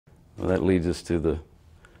Well, that leads us to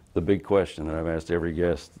the big question that I've asked every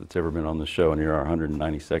guest that's ever been on the show, and you're our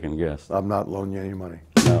 192nd guest. I'm not loaning you any money.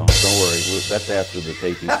 No, don't worry. That's after the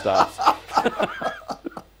taping stops.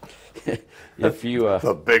 If you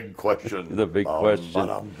the big question. The big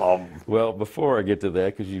question. Well, before I get to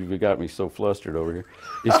that, because you've got me so flustered over here,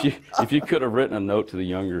 if you could have written a note to the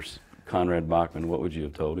younger Conrad Bachmann, what would you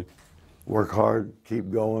have told him? Work hard, keep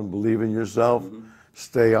going, believe in yourself,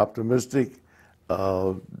 stay optimistic.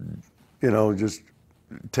 You know, just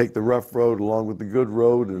take the rough road along with the good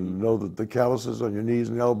road, and know that the calluses on your knees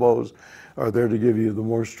and elbows are there to give you the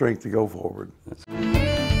more strength to go forward.